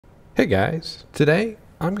Hey guys, today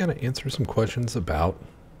I'm going to answer some questions about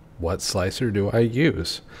what slicer do I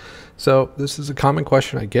use. So this is a common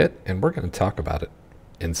question I get and we're going to talk about it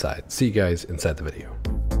inside. See you guys inside the video.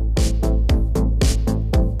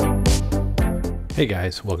 Hey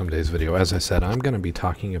guys, welcome to today's video. As I said, I'm going to be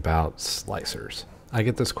talking about slicers. I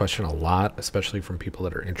get this question a lot, especially from people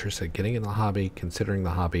that are interested in getting in the hobby, considering the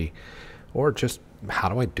hobby, or just how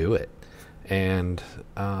do I do it? And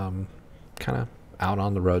kind of out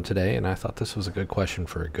on the road today, and I thought this was a good question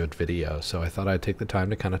for a good video, so I thought I'd take the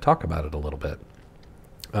time to kind of talk about it a little bit.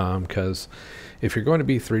 Because if you're going to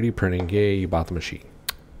be 3D printing, yay, you bought the machine.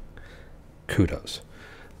 Kudos.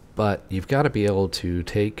 But you've got to be able to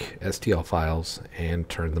take STL files and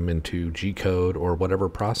turn them into G-code or whatever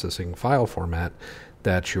processing file format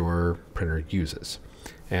that your printer uses.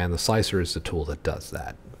 And the slicer is the tool that does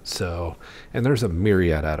that. So, and there's a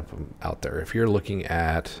myriad of them out there. If you're looking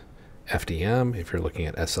at FDM, if you're looking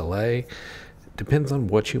at SLA, depends on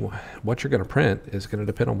what you're going to print is going to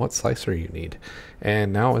depend on what slicer you need.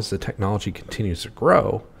 And now as the technology continues to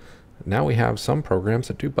grow, now we have some programs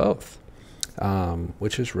that do both,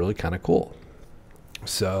 which is really kind of cool.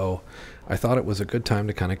 So I thought it was a good time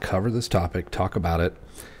to kind of cover this topic, talk about it,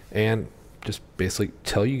 and just basically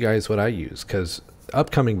tell you guys what I use, because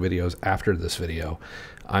upcoming videos after this video,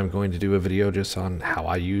 I'm going to do a video just on how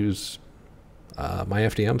I use my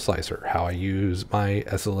FDM slicer, how I use my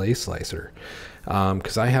SLA slicer,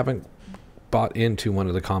 because I haven't bought into one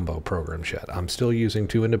of the combo programs yet. I'm still using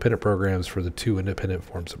two independent programs for the two independent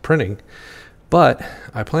forms of printing, but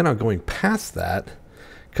I plan on going past that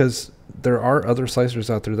because there are other slicers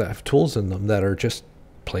out there that have tools in them that are just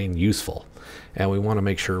plain useful, and we want to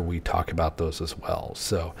make sure we talk about those as well.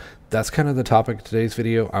 So that's kind of the topic of today's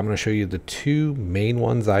video. I'm going to show you the two main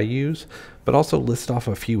ones I use, but also list off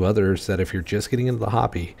a few others that if you're just getting into the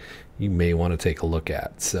hobby, you may want to take a look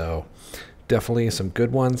at. So definitely some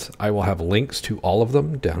good ones. I will have links to all of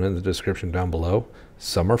them down in the description down below.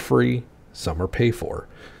 Some are free, some are pay for.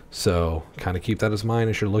 So kind of keep that in mind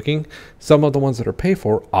as you're looking. Some of the ones that are pay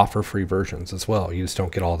for offer free versions as well. You just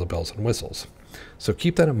don't get all the bells and whistles. So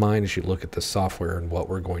keep that in mind as you look at the software and what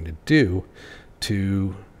we're going to do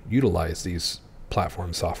to utilize these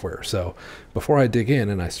platform software. So before I dig in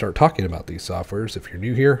and I start talking about these softwares, if you're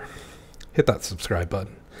new here, hit that subscribe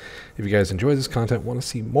button. If you guys enjoy this content, want to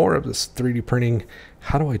see more of this 3D printing,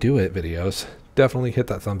 how do I do it videos, definitely hit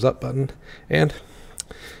that thumbs up button. And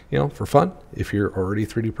you know, for fun, if you're already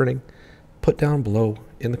 3D printing, put down below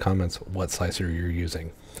in the comments what slicer you're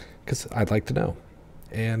using, because I'd like to know.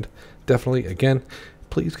 And definitely, again,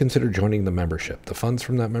 please consider joining the membership. The funds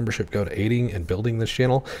from that membership go to aiding and building this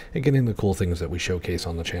channel and getting the cool things that we showcase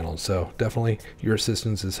on the channel. So definitely your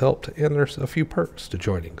assistance is helped, and there's a few perks to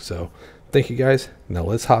joining. So thank you guys. Now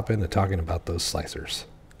let's hop into talking about those slicers.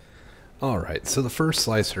 All right, so the first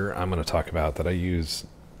slicer I'm going to talk about that I use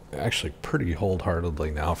actually pretty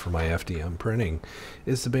wholeheartedly now for my FDM printing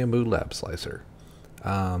is the Bamboo Lab slicer.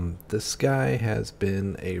 This guy has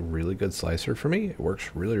been a really good slicer for me. It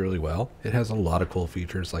works really, really well. It has a lot of cool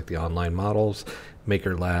features like the online models,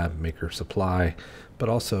 Maker Lab, Maker Supply, but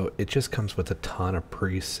also it just comes with a ton of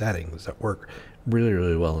pre-settings that work really,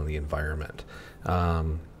 really well in the environment.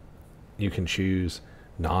 You can choose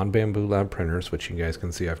non-Bamboo Lab printers, which you guys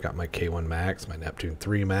can see I've got my K1 Max, my Neptune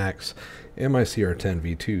 3 Max, and my CR10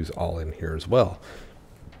 V2s all in here as well.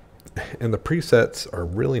 And the presets are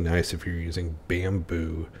really nice if you're using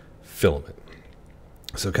bamboo filament.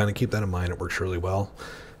 So kind of keep that in mind. It works really well.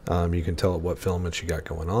 You can tell it what filaments you got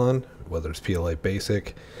going on, whether it's PLA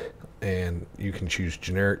basic, and you can choose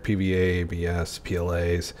generic PVA, ABS,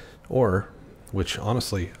 PLAs, or, which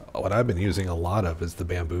honestly, what I've been using a lot of is the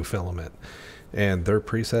bamboo filament. And their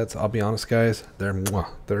presets, I'll be honest guys,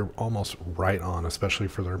 they're almost right on, especially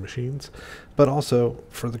for their machines, but also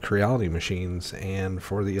for the Creality machines and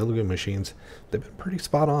for the Illugu machines, they've been pretty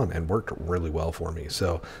spot on and worked really well for me.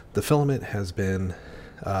 So the filament has been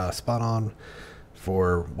spot on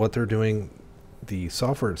for what they're doing. The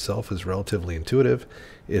software itself is relatively intuitive.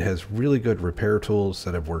 It has really good repair tools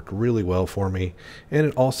that have worked really well for me, and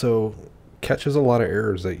it also catches a lot of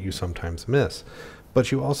errors that you sometimes miss. But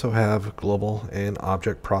you also have global and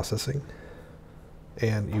object processing,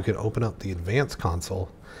 and you can open up the advanced console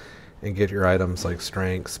and get your items like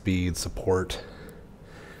strength, speed, support,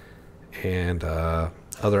 and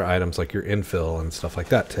other items like your infill and stuff like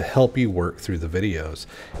that to help you work through the videos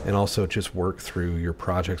and also just work through your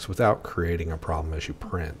projects without creating a problem as you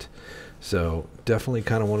print. So definitely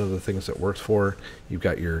kind of one of the things that works for. You've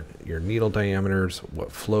got your needle diameters,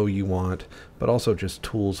 what flow you want, but also just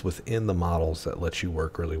tools within the models that let you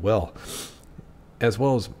work really well, as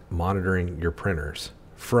well as monitoring your printers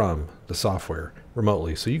from the software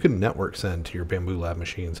remotely. So you can network send to your Bamboo Lab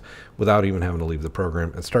machines without even having to leave the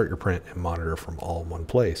program and start your print and monitor from all in one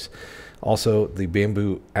place. Also, the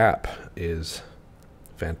Bamboo app is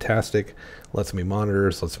fantastic. Lets me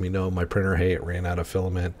monitor, lets me know my printer, hey, it ran out of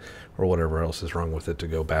filament or whatever else is wrong with it, to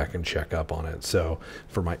go back and check up on it. So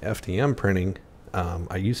for my FDM printing,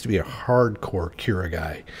 I used to be a hardcore Cura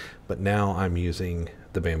guy, but now I'm using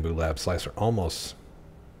the Bamboo Lab slicer almost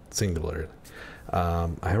singularly. I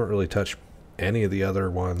haven't really touched any of the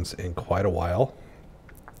other ones in quite a while.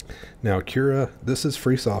 Now Cura, this is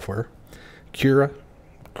free software. Cura,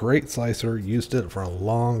 great slicer, used it for a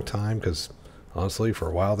long time because honestly for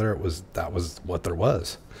a while there that was what there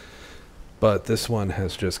was. But this one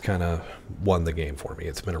has just kind of won the game for me.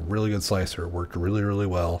 It's been a really good slicer, worked really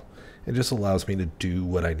well. It just allows me to do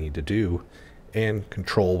what I need to do and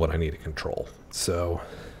control what I need to control. So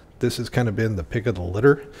this has kind of been the pick of the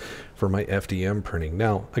litter for my FDM printing.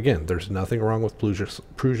 Now, again, there's nothing wrong with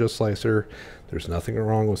Prusa Slicer. There's nothing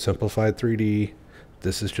wrong with Simplified 3D.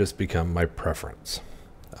 This has just become my preference.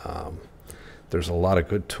 There's a lot of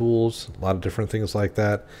good tools, a lot of different things like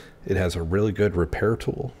that. It has a really good repair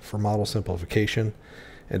tool for model simplification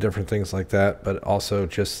and different things like that, but also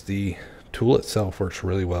just the tool itself works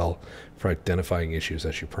really well for identifying issues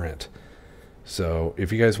as you print. So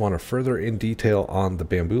if you guys want to further in detail on the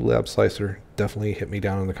Bamboo Lab slicer, definitely hit me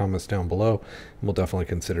down in the comments down below, and we'll definitely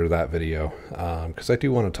consider that video, because I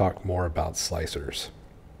do want to talk more about slicers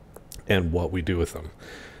and what we do with them.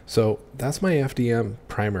 So that's my FDM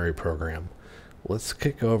primary program. Let's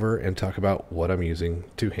kick over and talk about what I'm using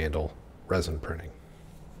to handle resin printing.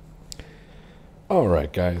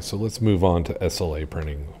 Alright guys, so let's move on to SLA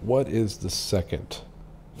printing. What is the second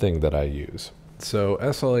thing that I use? So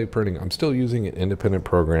SLA printing, I'm still using an independent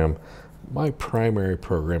program. My primary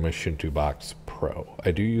program is Shintobox Pro. I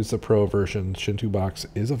do use the Pro version. Shintobox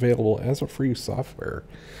is available as a free software,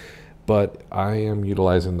 but I am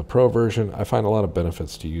utilizing the Pro version. I find a lot of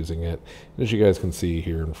benefits to using it. As you guys can see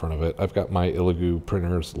here in front of it, I've got my Illigu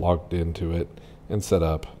printers logged into it and set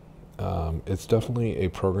up. It's definitely a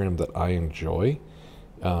program that I enjoy.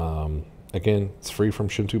 Again, it's free from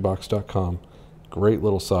shintobox.com. Great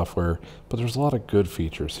little software, but there's a lot of good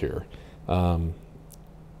features here.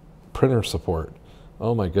 Printer support.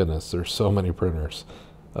 Oh my goodness, there's so many printers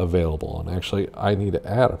available. And actually, I need to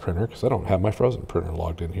add a printer because I don't have my frozen printer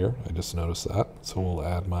logged in here. I just noticed that. So we'll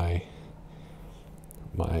add my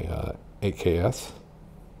 8KS.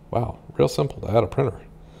 Wow, real simple to add a printer.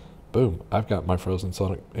 Boom, I've got my Frozen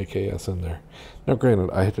Sonic 8KS in there. Now granted,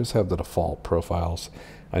 I just have the default profiles.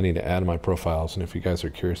 I need to add my profiles, and if you guys are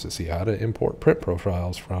curious to see how to import print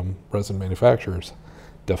profiles from resin manufacturers,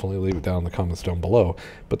 definitely leave it down in the comments down below.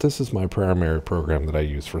 But this is my primary program that I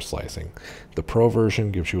use for slicing. The Pro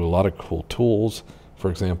version gives you a lot of cool tools. For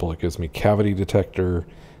example, it gives me cavity detector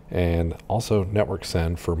and also network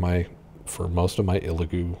send for most of my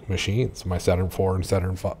Illigu machines. My Saturn 4 and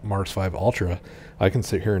Saturn Mars 5 Ultra, I can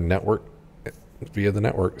sit here and network via the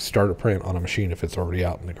network, start a print on a machine if it's already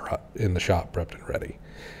out in the shop prepped and ready.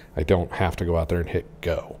 I don't have to go out there and hit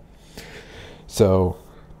go. So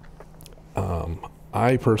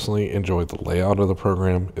I personally enjoy the layout of the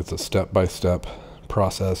program. It's a step-by-step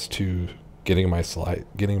process to getting my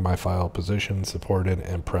file positioned, supported,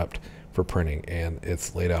 and prepped for printing, and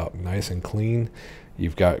it's laid out nice and clean.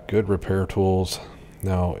 You've got good repair tools.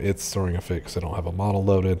 Now it's throwing a fit because I don't have a model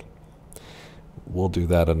loaded. We'll do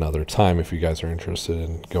that another time if you guys are interested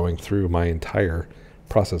in going through my entire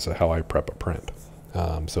process of how I prep a print.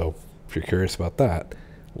 So if you're curious about that,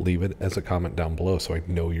 leave it as a comment down below so I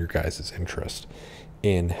know your guys' interest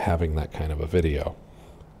in having that kind of a video.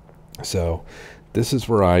 So this is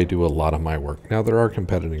where I do a lot of my work. Now there are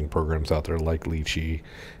competing programs out there like Lychee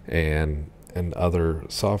and other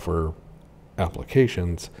software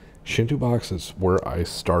applications. Shintobox is where I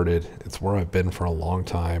started. It's where I've been for a long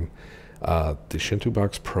time. The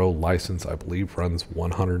Shintobox Pro license, I believe, runs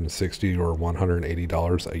 $160 or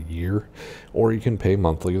 $180 a year, or you can pay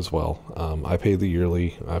monthly as well. I pay the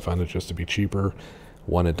yearly. I find it just to be cheaper.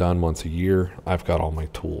 One and done once a year. I've got all my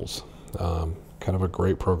tools. Kind of a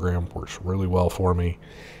great program, works really well for me,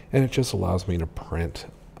 and it just allows me to print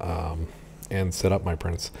and set up my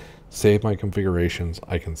prints, save my configurations.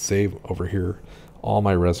 I can save over here all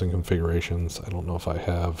my resin configurations. I don't know if I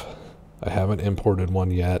haven't imported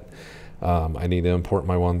one yet. I need to import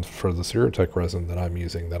my one for the Ceratec resin that I'm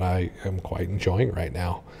using that I am quite enjoying right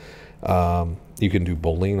now. You can do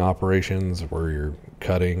bowling operations where you're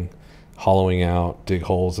cutting, hollowing out, dig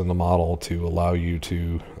holes in the model to allow you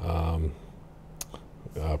to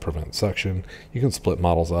prevent suction. You can split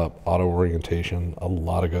models up, auto orientation, a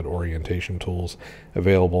lot of good orientation tools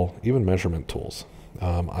available, even measurement tools.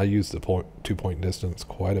 I use the 2-point distance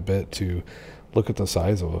quite a bit to look at the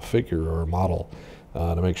size of a figure or a model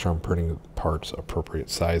to make sure I'm printing parts appropriate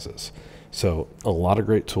sizes. So a lot of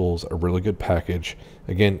great tools, a really good package.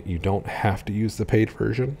 Again, you don't have to use the paid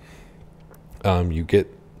version. You get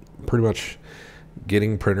pretty much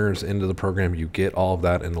getting printers into the program. You get all of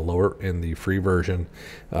that in the free version.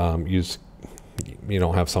 You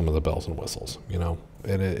don't have some of the bells and whistles,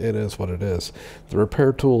 and it is what it is. The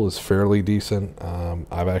repair tool is fairly decent.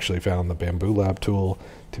 I've actually found the Bamboo Lab tool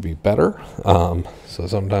to be better. So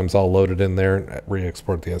sometimes I'll load it in there and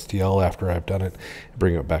re-export the STL after I've done it,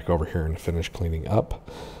 bring it back over here and finish cleaning up.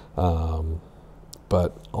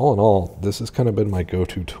 But all in all, this has kind of been my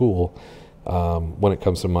go-to tool when it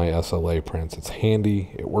comes to my SLA prints. It's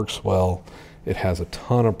handy, it works well, it has a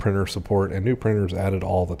ton of printer support and new printers added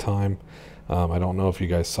all the time. I don't know if you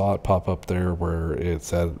guys saw it pop up there where it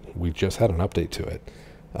said we just had an update to it.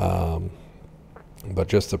 But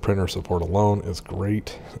just the printer support alone is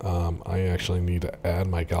great. I actually need to add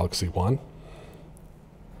my Galaxy One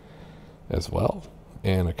as well,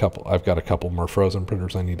 and I've got a couple more frozen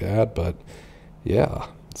printers I need to add. But yeah,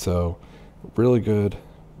 so really good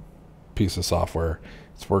piece of software.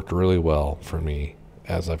 It's worked really well for me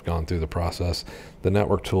as I've gone through the process. The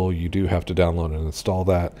network tool, you do have to download and install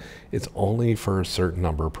that. It's only for a certain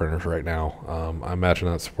number of printers right now. I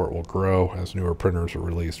imagine that support will grow as newer printers are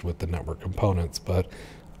released with the network components, but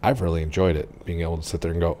I've really enjoyed it, being able to sit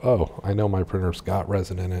there and go, oh, I know my printer's got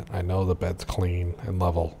resin in it. I know the bed's clean and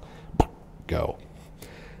level. Go.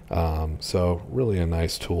 So really a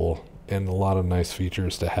nice tool and a lot of nice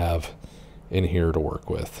features to have in here to work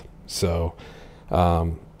with. So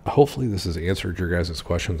hopefully this has answered your guys'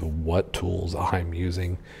 questions of what tools I'm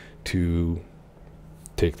using to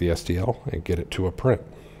take the STL and get it to a print.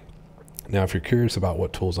 Now, if you're curious about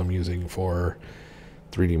what tools I'm using for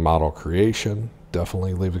 3D model creation,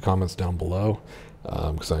 definitely leave the comments down below,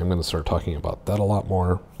 because I'm going to start talking about that a lot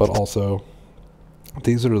more. But also,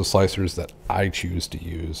 these are the slicers that I choose to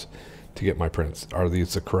use to get my prints. Are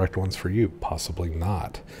these the correct ones for you? Possibly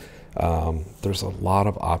not. There's a lot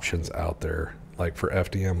of options out there. Like for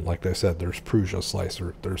FDM, like I said, there's Prusa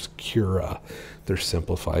Slicer, there's Cura, there's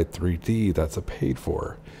Simplified 3D, that's a paid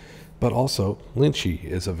for. But also, Lynchy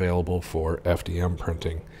is available for FDM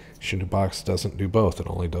printing. Shindobox doesn't do both, it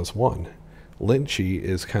only does one. Lynchy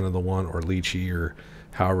is kind of the one, or Lychee, or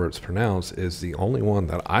however it's pronounced, is the only one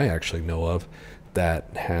that I actually know of that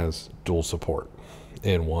has dual support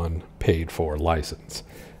in one paid for license.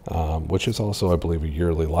 Which is also, I believe, a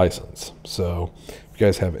yearly license. So if you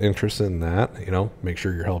guys have interest in that, make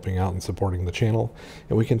sure you're helping out and supporting the channel,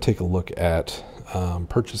 and we can take a look at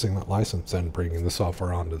purchasing that license and bringing the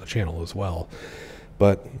software onto the channel as well.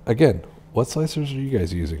 But again, what slicers are you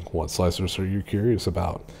guys using? What slicers are you curious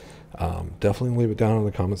about? Definitely leave it down in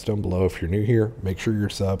the comments down below. If you're new here, make sure you're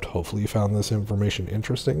subbed. Hopefully you found this information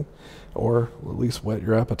interesting, or at least whet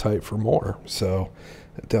your appetite for more. So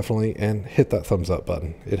definitely, and hit that thumbs up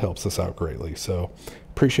button. It helps us out greatly. So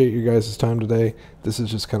appreciate you guys' time today. This is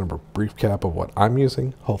just kind of a brief cap of what I'm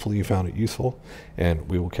using. Hopefully you found it useful, and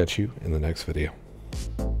we will catch you in the next video.